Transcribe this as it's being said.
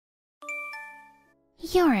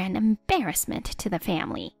You're an embarrassment to the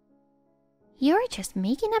family. You're just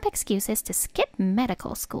making up excuses to skip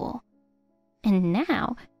medical school. And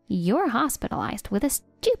now you're hospitalized with a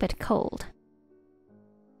stupid cold.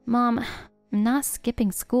 Mom, I'm not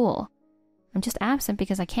skipping school. I'm just absent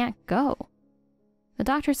because I can't go. The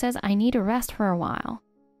doctor says I need to rest for a while.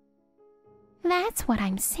 That's what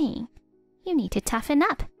I'm saying. You need to toughen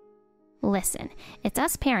up. Listen, it's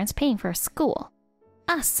us parents paying for school.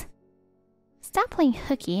 Us. Stop playing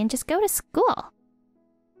hooky and just go to school.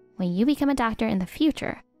 When you become a doctor in the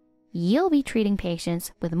future, you'll be treating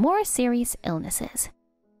patients with more serious illnesses.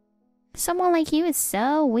 Someone like you is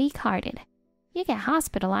so weak-hearted. You get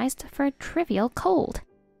hospitalized for a trivial cold.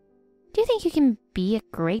 Do you think you can be a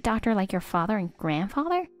great doctor like your father and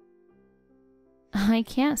grandfather? I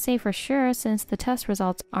can't say for sure since the test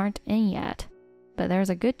results aren't in yet, but there's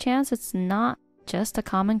a good chance it's not just a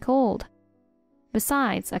common cold.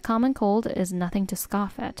 Besides, a common cold is nothing to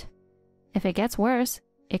scoff at. If it gets worse,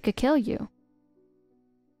 it could kill you.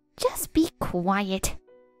 Just be quiet.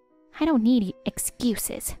 I don't need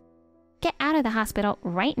excuses. Get out of the hospital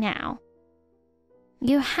right now.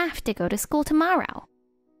 You have to go to school tomorrow.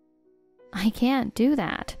 I can't do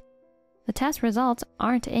that. The test results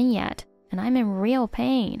aren't in yet, and I'm in real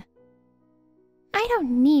pain. I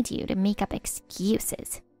don't need you to make up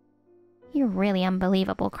excuses. You're really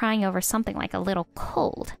unbelievable crying over something like a little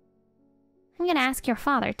cold. I'm gonna ask your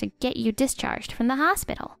father to get you discharged from the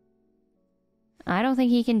hospital. I don't think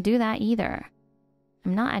he can do that either.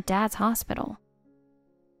 I'm not at Dad's hospital.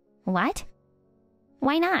 What?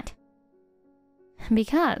 Why not?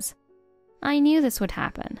 Because I knew this would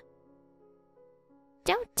happen.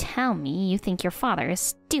 Don't tell me you think your father is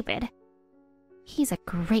stupid. He's a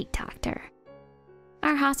great doctor.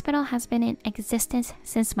 Our hospital has been in existence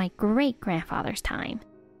since my great-grandfather's time.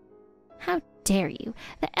 How dare you,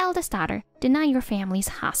 the eldest daughter, deny your family's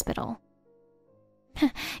hospital?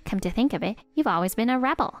 Come to think of it, you've always been a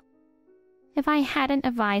rebel. If I hadn't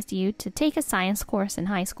advised you to take a science course in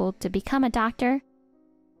high school to become a doctor,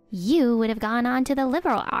 you would have gone on to the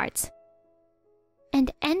liberal arts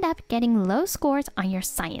and end up getting low scores on your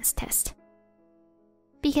science test.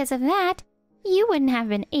 Because of that, you wouldn't have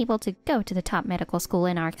been able to go to the top medical school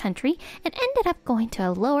in our country and ended up going to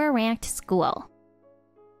a lower-ranked school.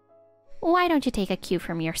 Why don't you take a cue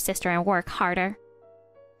from your sister and work harder?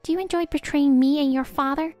 Do you enjoy betraying me and your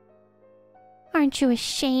father? Aren't you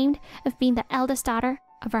ashamed of being the eldest daughter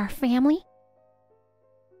of our family?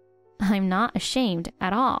 I'm not ashamed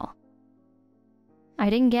at all.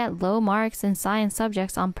 I didn't get low marks in science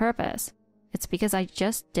subjects on purpose. It's because I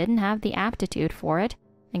just didn't have the aptitude for it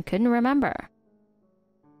and couldn't remember.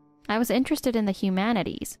 I was interested in the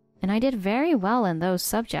humanities, and I did very well in those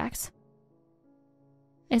subjects.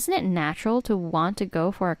 Isn't it natural to want to go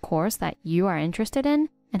for a course that you are interested in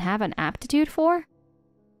and have an aptitude for?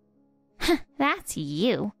 That's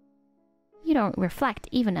you. You don't reflect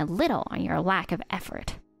even a little on your lack of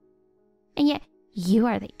effort. And yet, you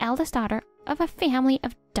are the eldest daughter of a family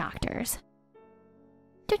of doctors.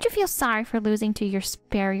 Don't you feel sorry for losing to your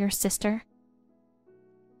superior sister?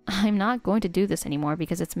 I'm not going to do this anymore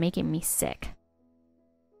because it's making me sick.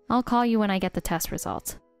 I'll call you when I get the test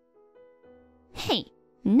results. Hey,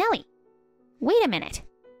 Nellie! Wait a minute!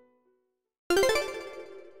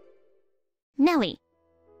 Nellie,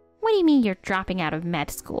 what do you mean you're dropping out of med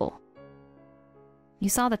school? You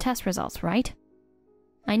saw the test results, right?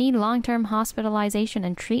 I need long-term hospitalization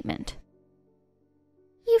and treatment.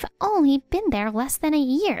 You've only been there less than a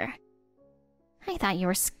year. I thought you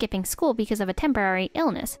were skipping school because of a temporary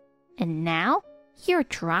illness, and now you're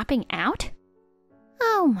dropping out?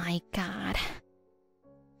 Oh my God.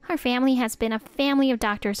 Our family has been a family of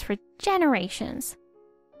doctors for generations.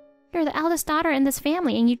 You're the eldest daughter in this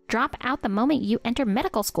family, and you drop out the moment you enter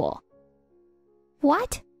medical school.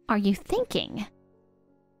 What are you thinking?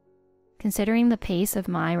 Considering the pace of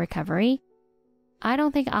my recovery, I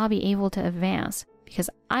don't think I'll be able to advance because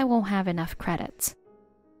I won't have enough credits.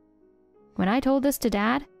 When I told this to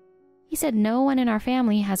Dad, he said no one in our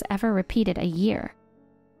family has ever repeated a year.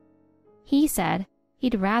 He said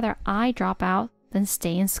he'd rather I drop out than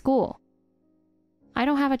stay in school. I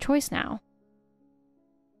don't have a choice now.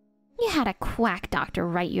 You had a quack doctor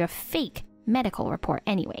write you a fake medical report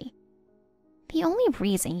anyway. The only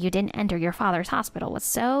reason you didn't enter your father's hospital was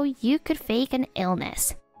so you could fake an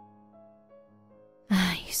illness.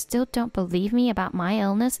 You still don't believe me about my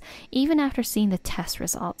illness even after seeing the test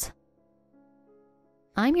results.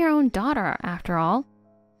 I'm your own daughter, after all,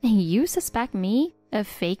 and you suspect me of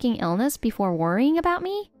faking illness before worrying about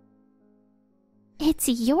me? It's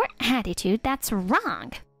your attitude that's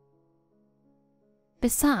wrong.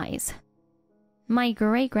 Besides, my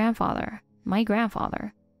great-grandfather, my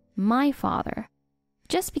grandfather, my father,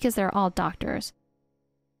 just because they're all doctors.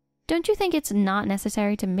 Don't you think it's not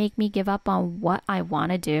necessary to make me give up on what I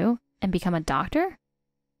want to do and become a doctor?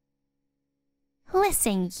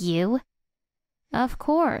 Listen, you. Of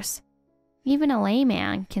course. Even a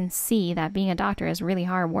layman can see that being a doctor is really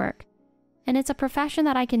hard work, and it's a profession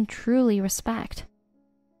that I can truly respect.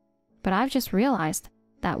 But I've just realized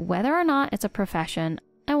that whether or not it's a profession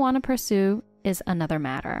I want to pursue is another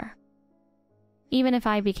matter. Even if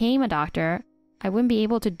I became a doctor, I wouldn't be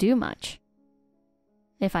able to do much.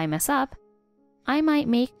 If I mess up, I might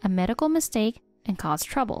make a medical mistake and cause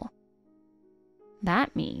trouble.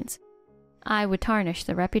 That means I would tarnish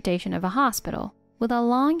the reputation of a hospital with a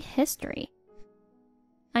long history.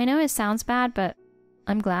 I know it sounds bad, but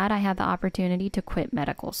I'm glad I had the opportunity to quit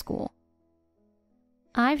medical school.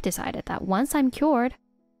 I've decided that once I'm cured,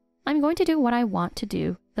 I'm going to do what I want to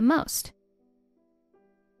do the most.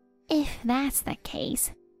 If that's the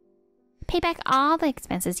case, pay back all the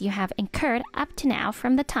expenses you have incurred up to now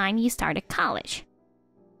from the time you started college.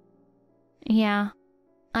 Yeah,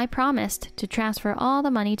 I promised to transfer all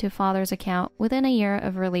the money to Father's account within a year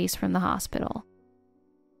of release from the hospital.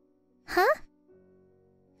 Huh?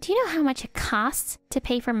 Do you know how much it costs to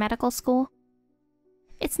pay for medical school?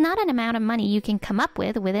 It's not an amount of money you can come up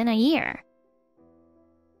with within a year.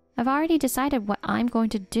 I've already decided what I'm going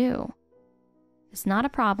to do. It's not a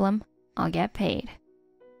problem. I'll get paid.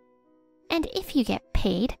 And if you get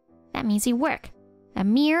paid, that means you work. A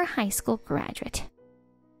mere high school graduate.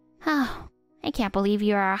 Oh, I can't believe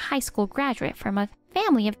you are a high school graduate from a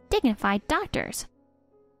family of dignified doctors.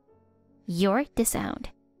 You're disowned.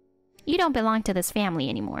 You don't belong to this family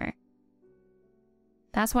anymore.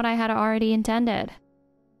 That's what I had already intended.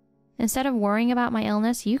 Instead of worrying about my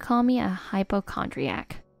illness, you call me a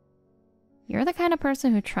hypochondriac. You're the kind of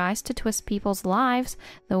person who tries to twist people's lives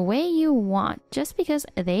the way you want just because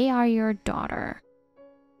they are your daughter.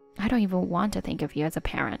 I don't even want to think of you as a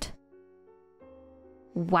parent.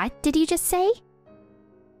 What did you just say?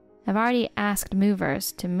 I've already asked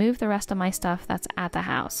movers to move the rest of my stuff that's at the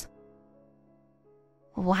house.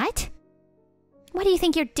 What? What do you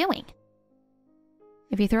think you're doing?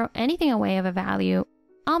 If you throw anything away of a value,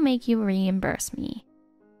 I'll make you reimburse me.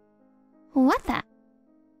 What the?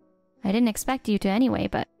 I didn't expect you to anyway,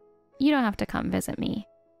 but you don't have to come visit me.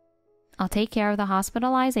 I'll take care of the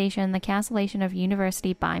hospitalization and the cancellation of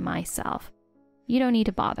university by myself. You don't need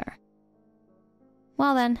to bother.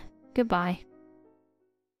 Well then, goodbye.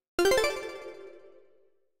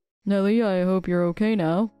 Nellie, I hope you're okay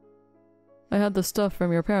now. I had the stuff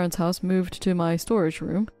from your parents' house moved to my storage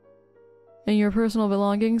room. And your personal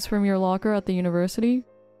belongings from your locker at the university.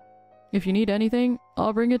 If you need anything,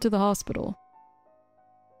 I'll bring it to the hospital.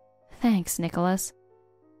 Thanks, Nicholas.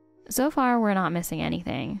 So far, we're not missing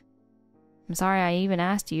anything. I'm sorry I even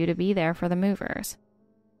asked you to be there for the movers.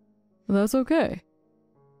 That's okay.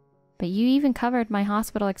 But you even covered my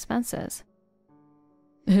hospital expenses.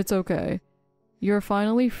 It's okay. You're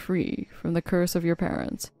finally free from the curse of your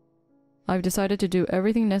parents. I've decided to do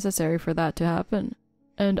everything necessary for that to happen,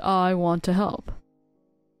 and I want to help.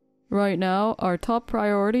 Right now, our top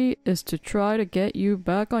priority is to try to get you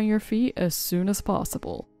back on your feet as soon as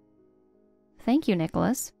possible. Thank you,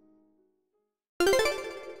 Nicholas.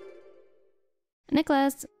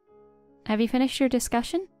 Nicholas, have you finished your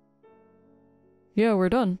discussion? Yeah, we're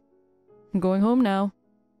done. I'm going home now.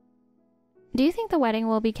 Do you think the wedding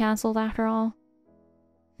will be cancelled after all?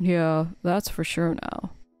 Yeah, that's for sure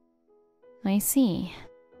now. I see.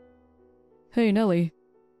 Hey, Nellie.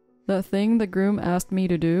 That thing the groom asked me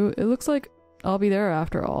to do, it looks like I'll be there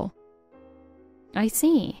after all. I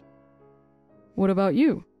see. What about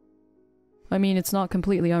you? I mean, it's not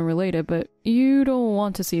completely unrelated, but you don't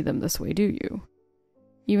want to see them this way, do you?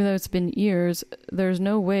 Even though it's been years, there's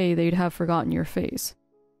no way they'd have forgotten your face.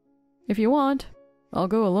 If you want, I'll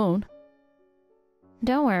go alone.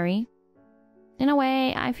 Don't worry. In a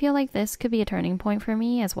way, I feel like this could be a turning point for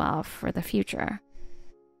me as well for the future.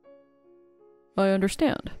 I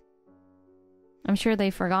understand. I'm sure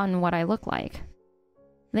they've forgotten what I look like.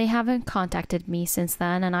 They haven't contacted me since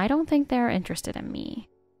then, and I don't think they're interested in me.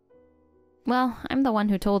 Well, I'm the one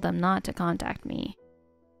who told them not to contact me.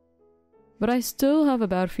 But I still have a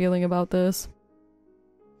bad feeling about this.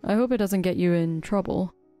 I hope it doesn't get you in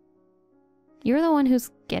trouble. You're the one who's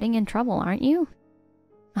getting in trouble, aren't you?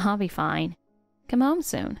 I'll be fine. Come home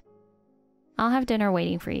soon. I'll have dinner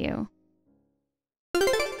waiting for you.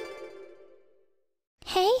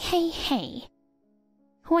 Hey.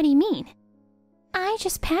 What do you mean? I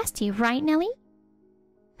just passed you, right, Nellie?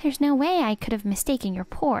 There's no way I could have mistaken your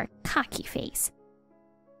poor, cocky face.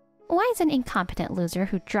 Why is an incompetent loser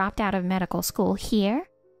who dropped out of medical school here?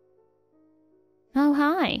 Oh,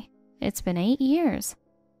 hi. It's been 8 years.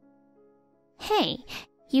 Hey,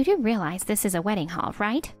 you do realize this is a wedding hall,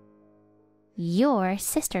 right? Your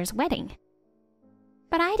sister's wedding.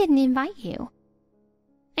 But I didn't invite you.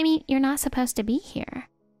 I mean, you're not supposed to be here.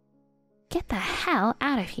 Get the hell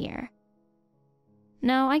out of here.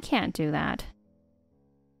 No, I can't do that.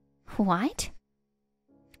 What?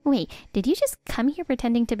 Wait, did you just come here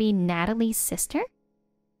pretending to be Natalie's sister?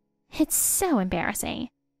 It's so embarrassing.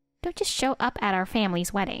 Don't just show up at our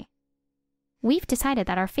family's wedding. We've decided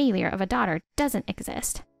that our failure of a daughter doesn't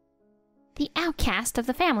exist. The outcast of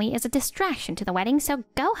the family is a distraction to the wedding, so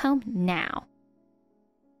go home now.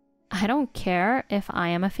 I don't care if I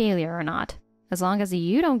am a failure or not, as long as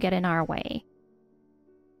you don't get in our way.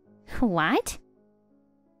 What?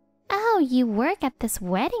 Oh, you work at this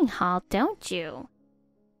wedding hall, don't you?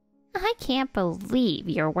 I can't believe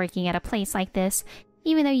you're working at a place like this,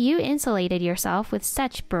 even though you insulated yourself with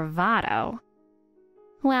such bravado.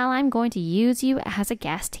 Well, I'm going to use you as a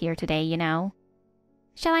guest here today, you know.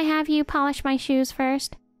 Shall I have you polish my shoes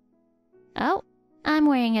first? Oh, I'm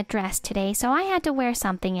wearing a dress today, so I had to wear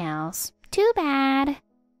something else. Too bad.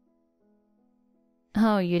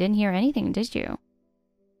 Oh, you didn't hear anything, did you?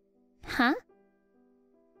 Huh?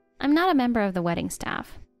 I'm not a member of the wedding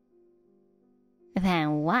staff.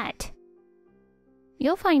 Then what?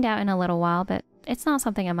 You'll find out in a little while, but it's not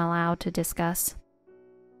something I'm allowed to discuss.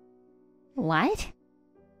 What?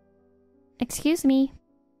 Excuse me.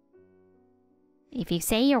 If you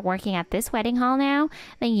say you're working at this wedding hall now,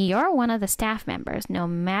 then you're one of the staff members, no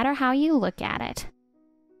matter how you look at it.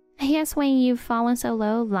 I guess when you've fallen so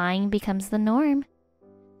low, lying becomes the norm.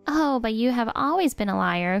 Oh, but you have always been a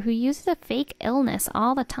liar who uses a fake illness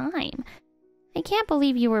all the time. I can't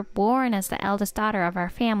believe you were born as the eldest daughter of our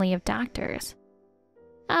family of doctors.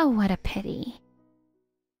 Oh, what a pity.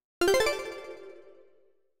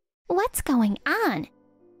 What's going on?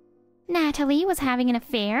 Natalie was having an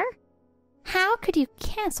affair? How could you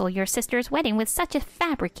cancel your sister's wedding with such a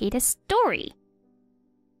fabricated story?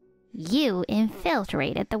 You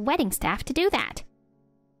infiltrated the wedding staff to do that.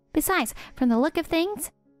 Besides, from the look of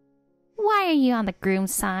things, why are you on the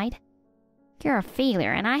groom's side? You're a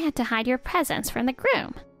failure, and I had to hide your presence from the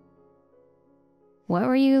groom. What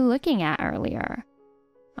were you looking at earlier?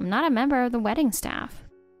 I'm not a member of the wedding staff.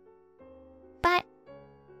 But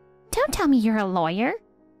don't tell me you're a lawyer.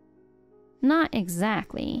 Not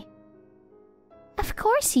exactly. Of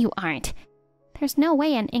course you aren't. There's no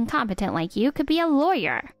way an incompetent like you could be a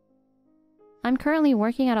lawyer. I'm currently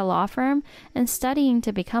working at a law firm and studying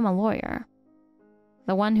to become a lawyer.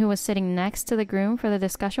 The one who was sitting next to the groom for the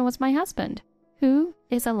discussion was my husband, who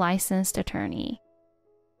is a licensed attorney.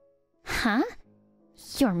 Huh?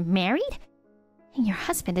 You're married? And your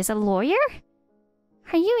husband is a lawyer?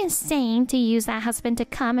 Are you insane to use that husband to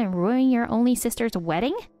come and ruin your only sister's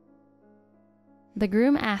wedding? The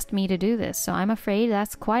groom asked me to do this, so I'm afraid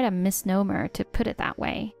that's quite a misnomer to put it that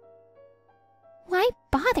way. Why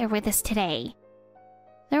bother with this today?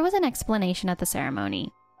 There was an explanation at the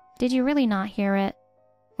ceremony. Did you really not hear it?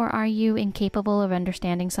 Or are you incapable of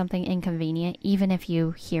understanding something inconvenient even if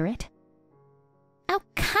you hear it? Oh,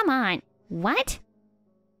 come on. What?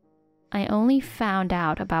 I only found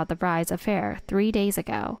out about the bride's affair 3 days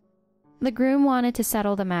ago. The groom wanted to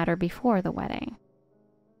settle the matter before the wedding.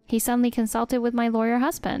 He suddenly consulted with my lawyer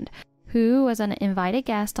husband, who was an invited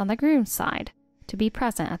guest on the groom's side, to be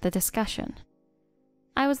present at the discussion.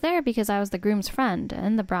 I was there because I was the groom's friend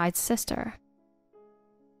and the bride's sister.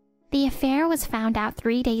 The affair was found out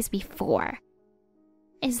 3 days before.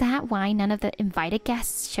 Is that why none of the invited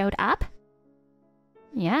guests showed up?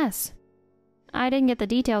 Yes. I didn't get the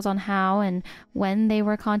details on how and when they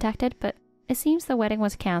were contacted, but it seems the wedding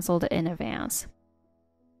was canceled in advance.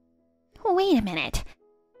 Wait a minute.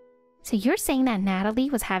 So you're saying that Natalie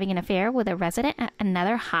was having an affair with a resident at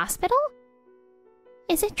another hospital?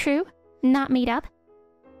 Is it true? Not made up?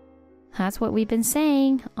 That's what we've been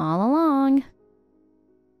saying all along.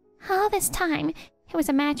 All this time, it was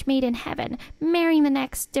a match made in heaven, marrying the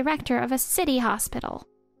next director of a city hospital.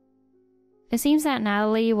 It seems that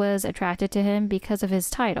Natalie was attracted to him because of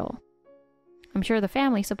his title. I'm sure the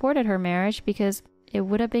family supported her marriage because it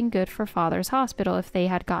would have been good for Father's hospital if they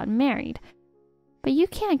had gotten married. But you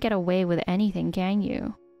can't get away with anything, can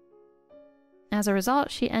you? As a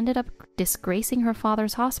result, she ended up disgracing her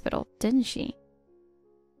father's hospital, didn't she?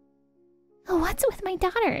 What's with my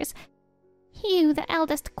daughters? You, the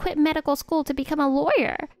eldest, quit medical school to become a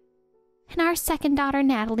lawyer. And our second daughter,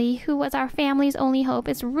 Natalie, who was our family's only hope,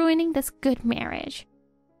 is ruining this good marriage.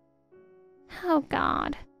 Oh,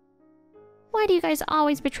 God. Why do you guys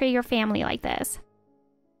always betray your family like this?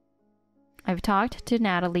 I've talked to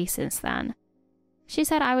Natalie since then. She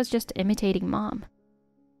said I was just imitating Mom.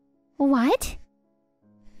 What?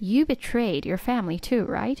 You betrayed your family too,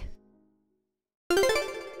 right?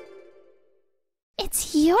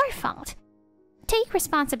 It's your fault. Take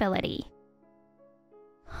responsibility.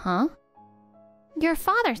 Huh? Your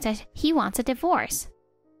father said he wants a divorce.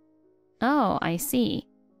 Oh, I see.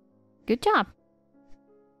 Good job.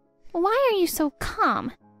 Why are you so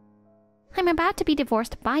calm? I'm about to be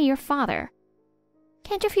divorced by your father.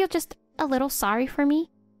 Can't you feel just a little sorry for me?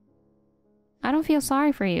 I don't feel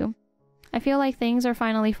sorry for you. I feel like things are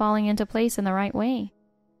finally falling into place in the right way.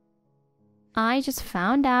 I just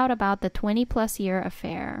found out about the 20-plus year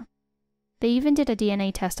affair. They even did a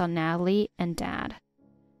DNA test on Natalie and Dad.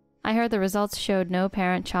 I heard the results showed no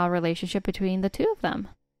parent-child relationship between the two of them.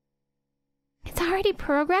 It's already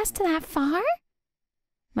progressed that far?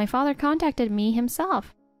 My father contacted me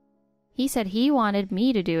himself. He said he wanted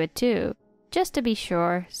me to do it too, just to be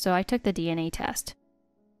sure, so I took the DNA test.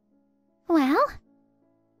 Well?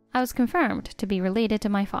 I was confirmed to be related to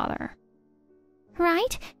my father.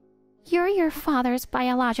 Right? You're your father's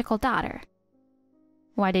biological daughter.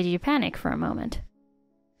 Why did you panic for a moment?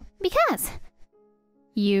 Because.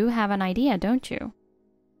 You have an idea, don't you?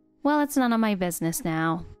 Well, it's none of my business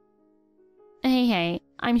now. Hey,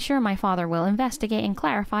 I'm sure my father will investigate and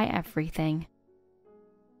clarify everything.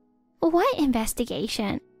 What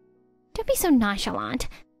investigation? Don't be so nonchalant.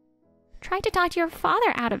 Try to talk to your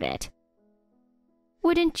father out of it.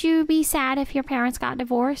 Wouldn't you be sad if your parents got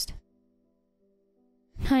divorced?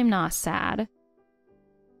 I'm not sad.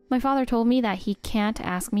 My father told me that he can't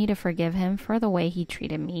ask me to forgive him for the way he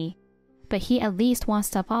treated me, but he at least wants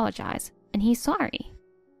to apologize, and he's sorry.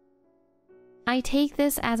 I take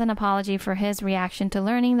this as an apology for his reaction to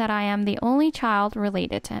learning that I am the only child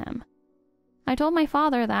related to him. I told my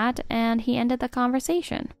father that, and he ended the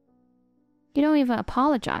conversation. You don't even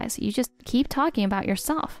apologize, you just keep talking about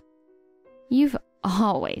yourself. You've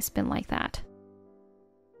always been like that.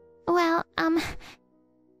 Well,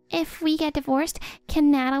 if we get divorced,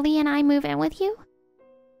 can Natalie and I move in with you?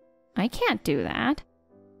 I can't do that.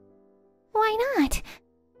 Why not?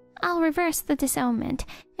 I'll reverse the disownment,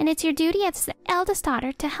 and it's your duty as the eldest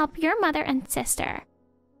daughter to help your mother and sister.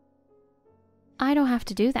 I don't have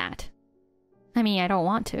to do that. I mean, I don't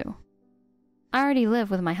want to. I already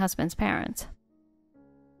live with my husband's parents.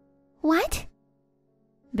 What?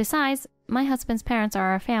 Besides, my husband's parents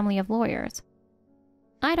are a family of lawyers.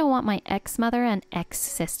 I don't want my ex-mother and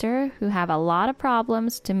ex-sister, who have a lot of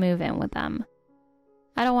problems, to move in with them.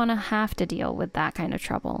 I don't want to have to deal with that kind of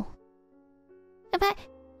trouble. But,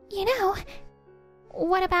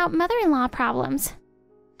 what about mother-in-law problems?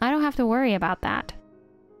 I don't have to worry about that.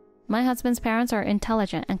 My husband's parents are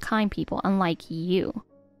intelligent and kind people, unlike you.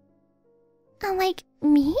 Unlike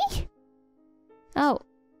me? Oh,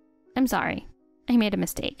 I'm sorry. I made a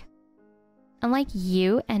mistake. Unlike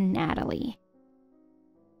you and Natalie.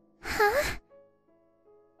 Huh?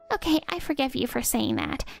 Okay, I forgive you for saying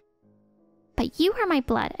that. But you are my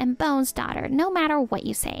blood and bones daughter, no matter what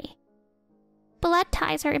you say. Blood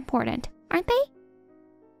ties are important, aren't they?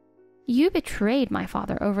 You betrayed my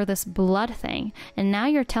father over this blood thing, and now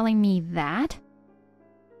you're telling me that?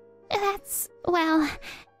 That's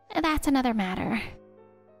another matter.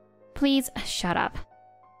 Please, shut up.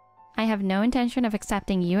 I have no intention of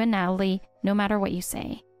accepting you and Natalie, no matter what you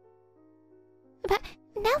say. But,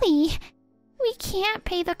 Nellie, we can't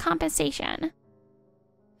pay the compensation.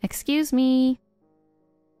 Excuse me.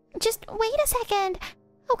 Just wait a second.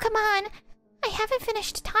 Oh, come on. I haven't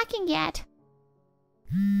finished talking yet.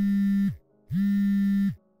 Then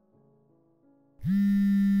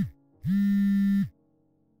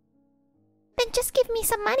just give me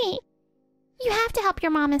some money. You have to help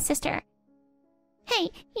your mom and sister.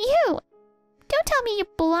 Hey, you! Don't tell me you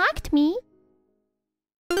blocked me.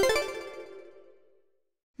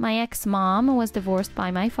 My ex-mom was divorced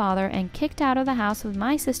by my father and kicked out of the house with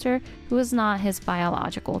my sister, who was not his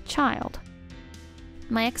biological child.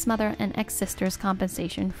 My ex-mother and ex-sister's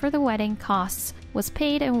compensation for the wedding costs was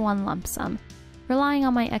paid in one lump sum, relying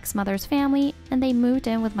on my ex-mother's family, and they moved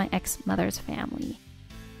in with my ex-mother's family.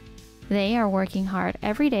 They are working hard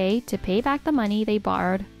every day to pay back the money they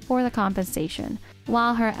borrowed for the compensation,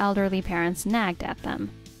 while her elderly parents nagged at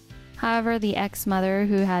them. However, the ex-mother,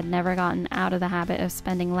 who had never gotten out of the habit of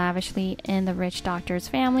spending lavishly in the rich doctor's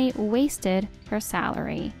family, wasted her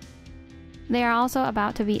salary. They are also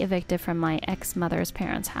about to be evicted from my ex-mother's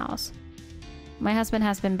parents' house. My husband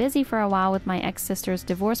has been busy for a while with my ex-sister's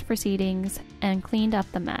divorce proceedings and cleaned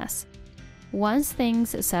up the mess. Once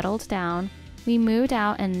things settled down, We moved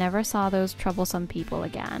out and never saw those troublesome people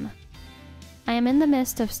again. I am in the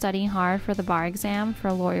midst of studying hard for the bar exam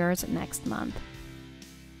for lawyers next month.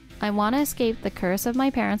 I want to escape the curse of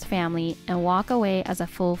my parents' family and walk away as a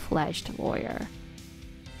full-fledged lawyer.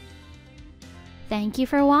 Thank you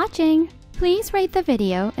for watching. Please rate the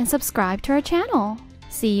video and subscribe to our channel.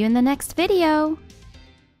 See you in the next video.